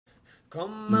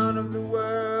Come out of the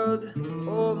world,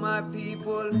 oh my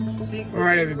people, sing. All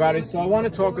right, everybody. So I want to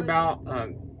talk about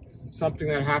something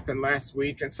that happened last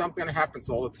week and something that happens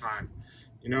all the time.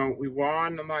 You know, we were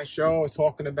on my show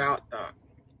talking about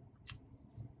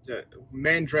the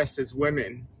men dressed as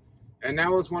women, and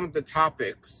that was one of the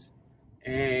topics.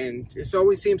 And this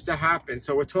always seems to happen.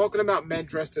 So we're talking about men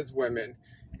dressed as women.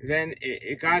 Then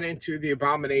it got into the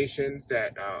abominations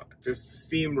that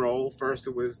just steamroll. First,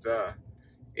 it was the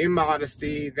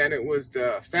immodesty, then it was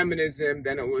the feminism,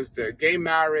 then it was the gay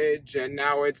marriage, and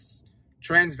now it's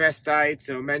transvestites,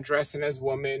 or men dressing as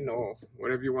women, or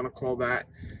whatever you want to call that.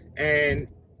 And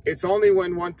it's only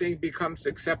when one thing becomes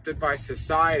accepted by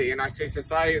society, and I say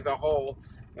society as a whole,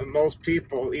 and most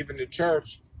people, even the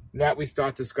church, that we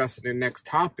start discussing the next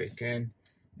topic. And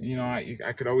you know,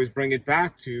 I could always bring it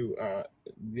back to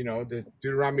you know, the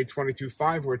Deuteronomy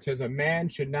 22:5, where it says a man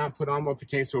should not put on what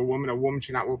pertains to a woman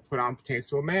should not put on what pertains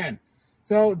to a man.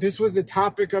 So this was the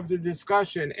topic of the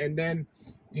discussion. And then,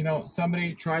 you know,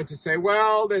 somebody tried to say,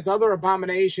 well, there's other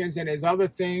abominations and there's other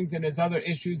things and there's other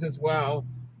issues as well.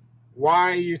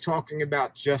 Why are you talking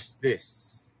about just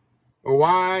this? Or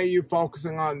why are you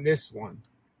focusing on this one?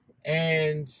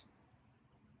 And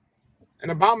an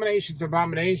abomination's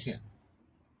abomination.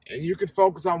 And you could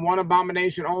focus on one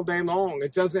abomination all day long.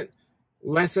 It doesn't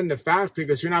lessen the fact,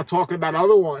 because you're not talking about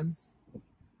other ones.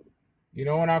 You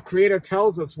know, and our Creator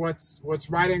tells us what's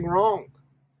right and wrong.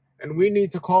 And we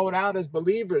need to call it out as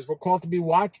believers. We're called to be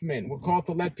watchmen. We're called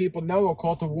to let people know. We're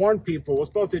called to warn people. We're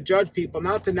supposed to judge people,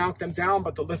 not to knock them down,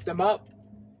 but to lift them up.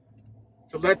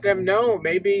 To let them know.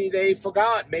 Maybe they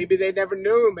forgot. Maybe they never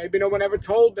knew. Maybe no one ever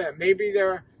told them. Maybe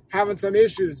they're having some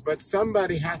issues, but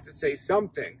somebody has to say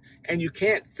something. And you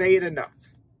can't say it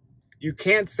enough. You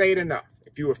can't say it enough.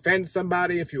 If you offend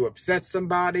somebody, if you upset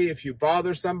somebody, if you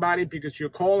bother somebody because you're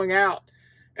calling out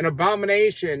an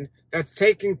abomination that's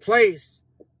taking place,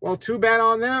 well, too bad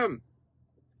on them.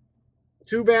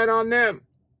 Too bad on them.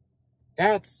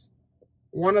 That's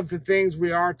one of the things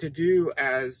we are to do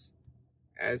as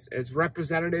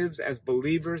representatives, as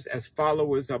believers, as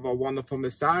followers of our wonderful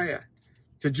Messiah.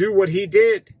 To do what he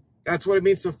did. That's what it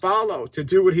means to follow, to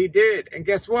do what he did. And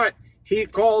guess what? He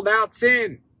called out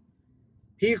sin.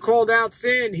 He called out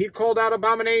sin. He called out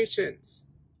abominations.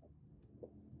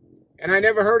 And I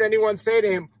never heard anyone say to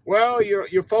him, well,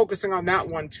 you're focusing on that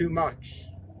one too much.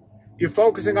 You're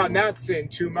focusing on that sin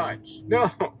too much.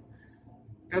 No,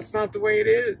 that's not the way it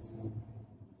is.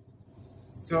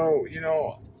 So, you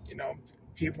know,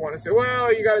 people want to say,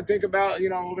 well, you got to think about, you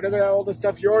know, whatever, all the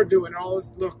stuff you're doing, all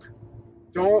this. Look,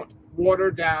 don't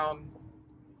water down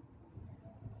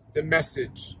the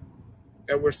message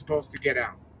that we're supposed to get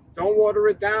out. Don't water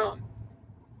it down.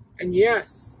 And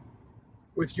yes,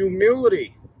 with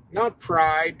humility, not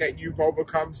pride that you've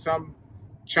overcome some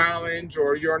challenge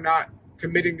or you're not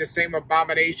committing the same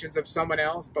abominations of someone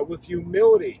else, but with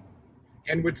humility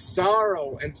and with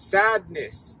sorrow and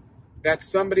sadness that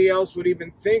somebody else would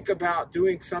even think about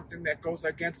doing something that goes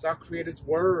against our Creator's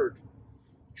word.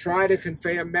 Try to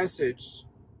convey a message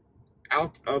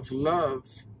out of love.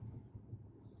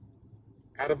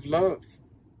 Out of love.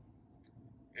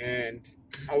 And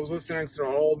I was listening to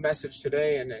an old message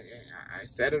today, and I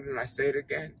said it and I say it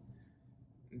again.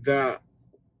 The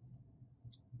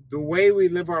way we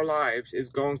live our lives is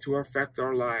going to affect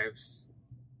our lives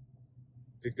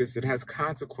because it has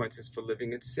consequences for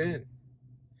living in sin.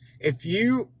 If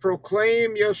you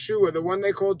proclaim Yeshua, the one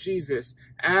they call Jesus,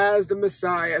 as the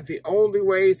Messiah, the only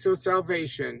way to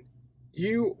salvation,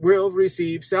 you will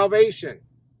receive salvation.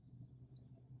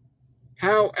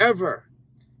 However,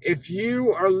 if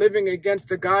you are living against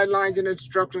the guidelines and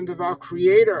instructions of our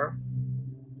Creator,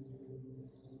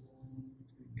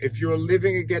 if you're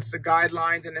living against the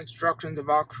guidelines and instructions of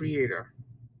our Creator,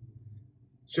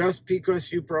 just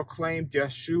because you proclaimed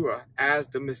Yeshua as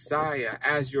the Messiah,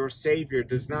 as your Savior,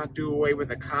 does not do away with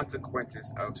the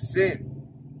consequences of sin.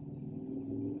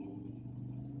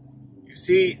 You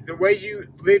see, the way you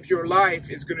live your life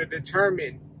is going to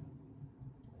determine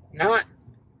not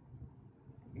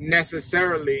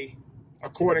necessarily,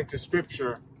 according to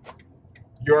Scripture,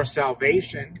 your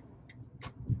salvation.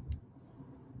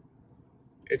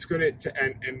 It's going to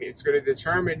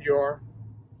determine your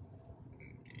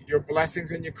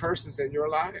blessings and your curses in your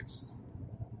lives.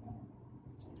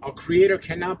 Our Creator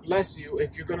cannot bless you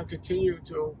if you're going to continue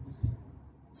to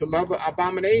love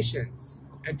abominations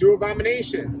and do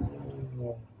abominations.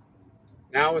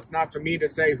 Now it's not for me to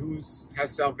say who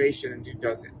has salvation and who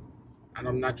doesn't. And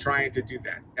I'm not trying to do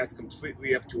that. That's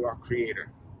completely up to our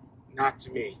Creator, not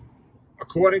to me.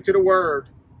 According to the word,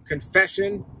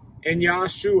 confession in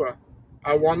Yeshua,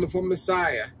 our wonderful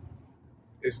Messiah,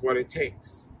 is what it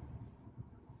takes.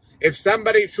 If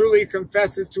somebody truly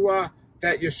confesses to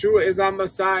that Yeshua is our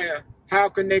Messiah, how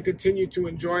can they continue to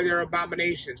enjoy their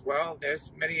abominations? Well,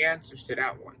 there's many answers to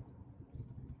that one.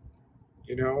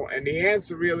 You know, and the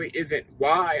answer really isn't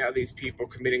why are these people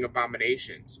committing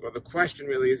abominations? Well, the question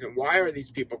really isn't why are these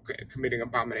people committing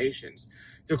abominations?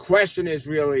 The question is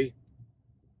really,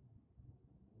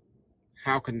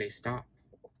 how can they stop?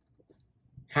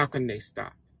 How can they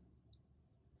stop?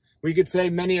 We could say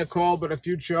many are called, but a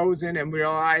few chosen, and we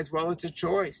realize, well, it's a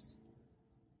choice.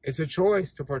 It's a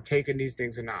choice to partake in these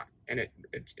things or not. And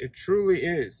it truly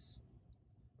is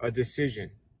a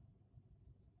decision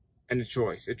and a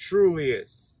choice. It truly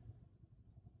is.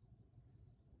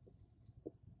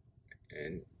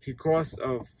 And because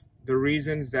of the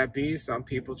reasons that be, some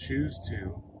people choose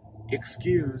to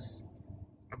excuse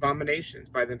abominations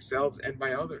by themselves and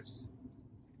by others.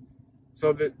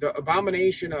 So the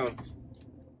abomination of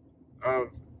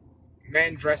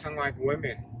men dressing like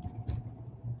women,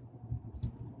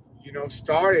 you know,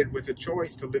 started with a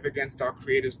choice to live against our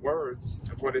Creator's words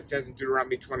of what it says in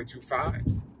Deuteronomy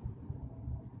 22:5.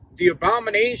 The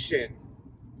abomination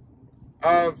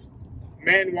of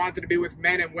men wanting to be with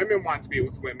men and women want to be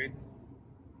with women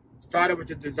started with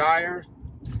the desire,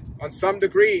 on some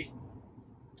degree,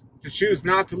 to choose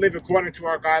not to live according to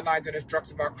our guidelines and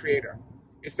instructions of our Creator.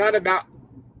 It's not about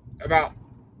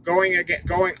going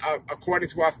according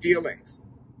to our feelings.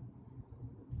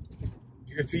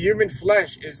 Because the human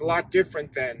flesh is a lot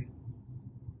different than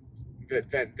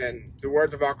the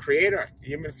words of our Creator. The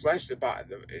human flesh, the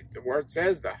word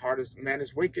says, the heart of man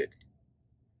is wicked.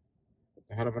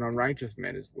 The heart of an unrighteous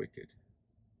man is wicked.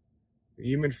 The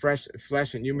human flesh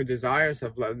and human desires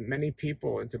have led many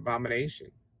people into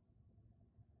abomination.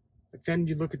 But then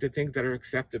you look at the things that are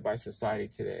accepted by society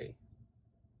today.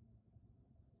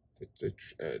 The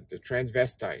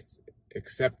transvestites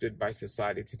accepted by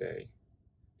society today.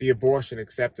 The abortion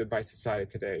accepted by society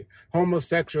today.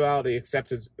 Homosexuality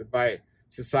accepted by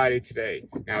society today.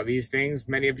 Now, these things,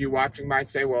 many of you watching might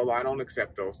say, well, I don't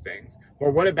accept those things.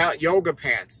 Well, what about yoga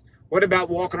pants? What about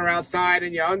walking around outside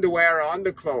in your underwear or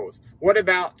underclothes? What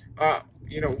about,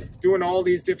 doing all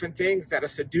these different things that are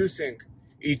seducing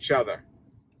each other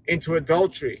into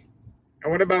adultery?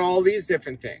 And what about all these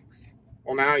different things?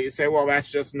 Well, now you say, well,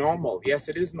 that's just normal. Yes,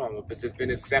 it is normal because it's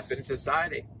been accepted in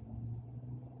society.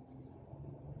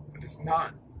 But it's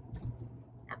not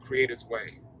our Creator's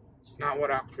way. It's not what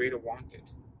our Creator wanted.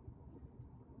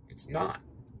 It's not.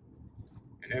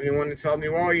 And everyone will tell me,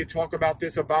 well, you talk about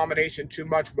this abomination too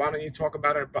much. Why don't you talk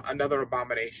about another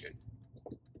abomination?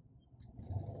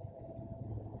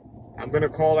 I'm going to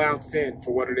call out sin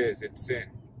for what it is. It's sin.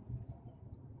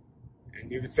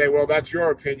 And you can say, well, that's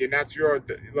your opinion. That's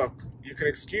look, you can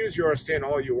excuse your sin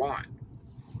all you want.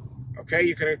 Okay,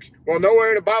 you can, well, nowhere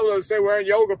in the Bible does it say wearing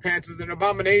yoga pants is an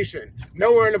abomination.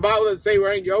 Nowhere in the Bible does it say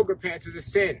wearing yoga pants is a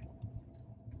sin.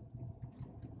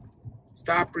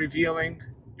 Stop revealing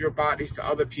your bodies to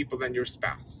other people than your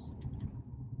spouse.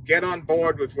 Get on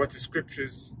board with what the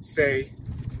scriptures say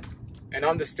and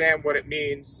understand what it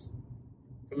means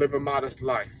to live a modest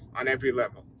life on every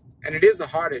level. And it is a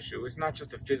heart issue. It's not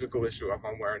just a physical issue of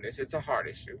I'm wearing this. It's a heart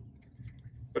issue.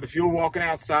 But if you're walking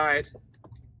outside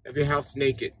of your house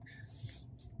naked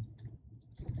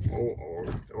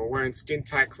or wearing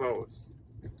skin-tight clothes,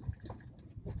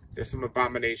 there's some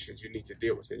abominations you need to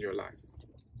deal with in your life.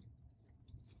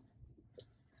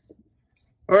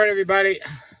 All right, everybody.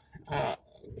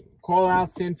 Call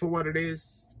out sin for what it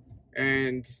is.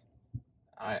 And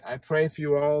I pray for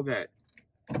you all that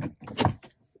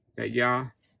Yah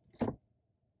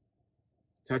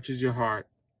touches your heart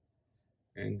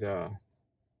and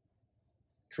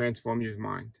transform your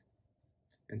mind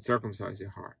and circumcise your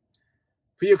heart.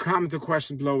 Put your comment or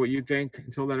question below what you think.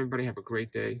 Until then, everybody have a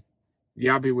great day.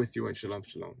 Yah be with you and shalom,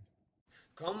 shalom.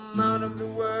 Come out of the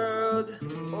world,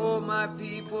 oh my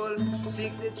people,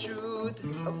 seek the truth,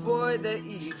 avoid the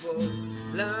evil,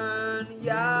 learn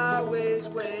Yahweh's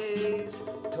ways.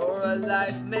 Torah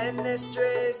Life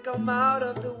Ministries, come out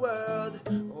of the world,